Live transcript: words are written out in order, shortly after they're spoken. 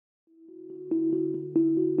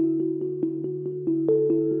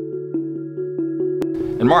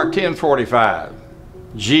In Mark 10:45,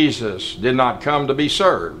 Jesus did not come to be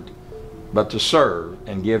served, but to serve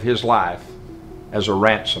and give his life as a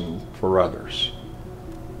ransom for others.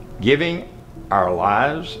 Giving our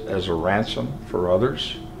lives as a ransom for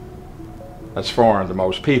others, that's foreign to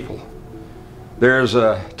most people. There's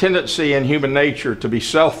a tendency in human nature to be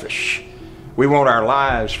selfish. We want our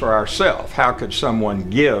lives for ourselves. How could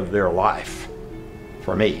someone give their life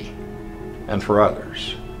for me and for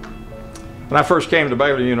others? When I first came to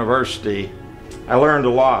Baylor University, I learned a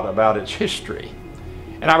lot about its history.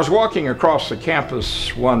 And I was walking across the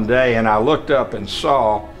campus one day and I looked up and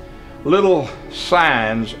saw little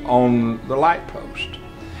signs on the light post.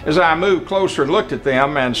 As I moved closer and looked at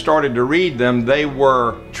them and started to read them, they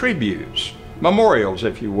were tributes, memorials,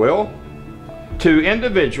 if you will, to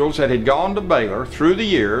individuals that had gone to Baylor through the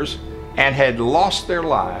years and had lost their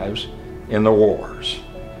lives in the wars,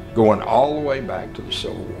 going all the way back to the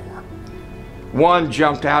Civil War. One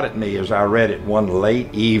jumped out at me as I read it one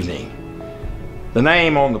late evening. The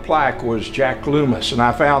name on the plaque was Jack Loomis, and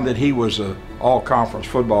I found that he was an all-conference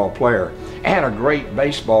football player and a great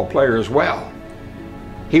baseball player as well.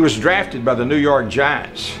 He was drafted by the New York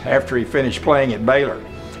Giants after he finished playing at Baylor.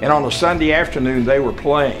 And on a Sunday afternoon, they were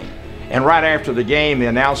playing. And right after the game, the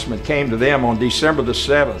announcement came to them on December the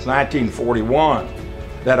 7th, 1941,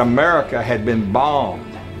 that America had been bombed.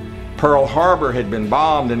 Pearl Harbor had been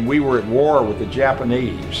bombed and we were at war with the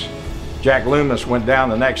Japanese. Jack Loomis went down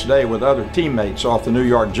the next day with other teammates off the New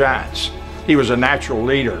York Giants. He was a natural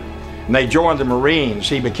leader. And they joined the Marines.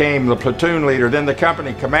 He became the platoon leader, then the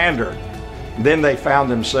company commander. Then they found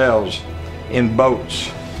themselves in boats,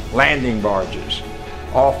 landing barges,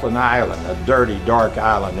 off an island, a dirty, dark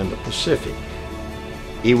island in the Pacific,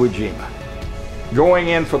 Iwo Jima. Going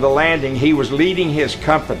in for the landing, he was leading his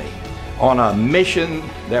company on a mission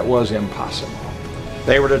that was impossible.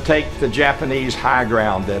 They were to take the Japanese high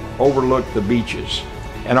ground that overlooked the beaches.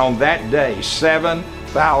 And on that day,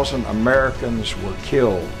 7,000 Americans were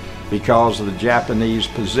killed because of the Japanese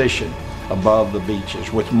position above the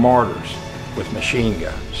beaches with mortars, with machine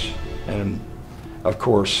guns, and of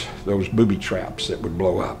course those booby traps that would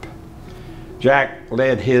blow up. Jack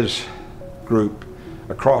led his group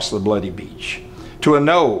across the bloody beach to a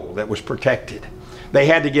knoll that was protected. They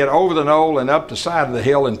had to get over the knoll and up the side of the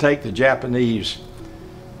hill and take the Japanese,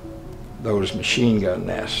 those machine gun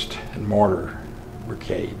nests and mortar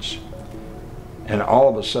brigades. And all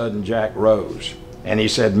of a sudden Jack rose and he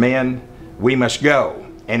said, "Men, we must go."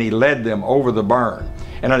 And he led them over the burn.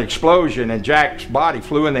 And an explosion and Jack's body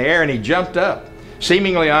flew in the air and he jumped up,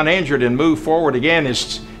 seemingly uninjured, and moved forward again.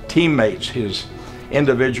 His teammates, his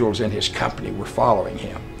individuals in his company were following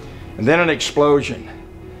him. And then an explosion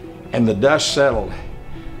and the dust settled,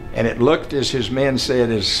 and it looked, as his men said,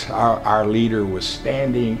 as our leader was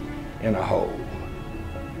standing in a hole.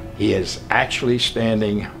 He is actually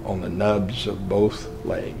standing on the nubs of both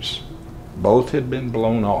legs. Both had been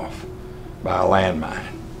blown off by a landmine.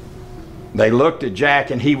 They looked at Jack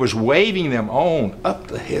and he was waving them on up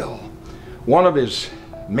the hill. One of his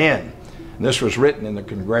men, and this was written in the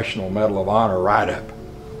Congressional Medal of Honor write-up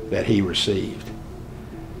that he received,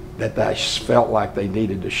 that they felt like they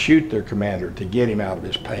needed to shoot their commander to get him out of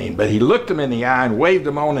his pain. But he looked them in the eye and waved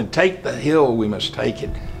them on, and "Take the hill, we must take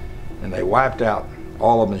it." And they wiped out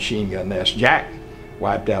all of the machine gun nests. Jack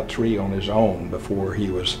wiped out 3 on his own before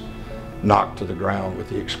he was knocked to the ground with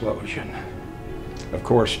the explosion. Of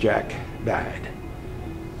course, Jack died.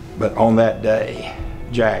 But on that day,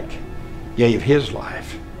 Jack gave his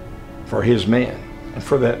life for his men and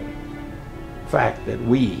for that fact that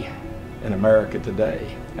we in America today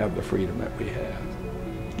have the freedom that we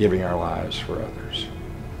have, giving our lives for others.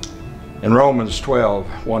 In Romans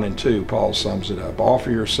 12:1-2, Paul sums it up.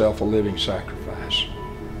 Offer yourself a living sacrifice,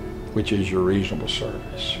 which is your reasonable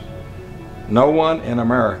service. No one in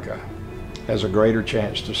America has a greater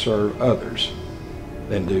chance to serve others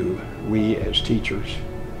than do we as teachers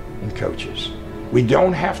and coaches. We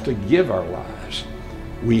don't have to give our lives.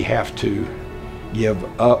 We have to give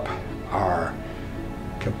up our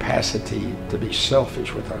capacity to be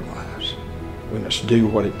selfish with our lives. We must do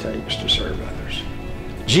what it takes to serve others.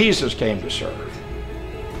 Jesus came to serve.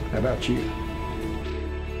 How about you?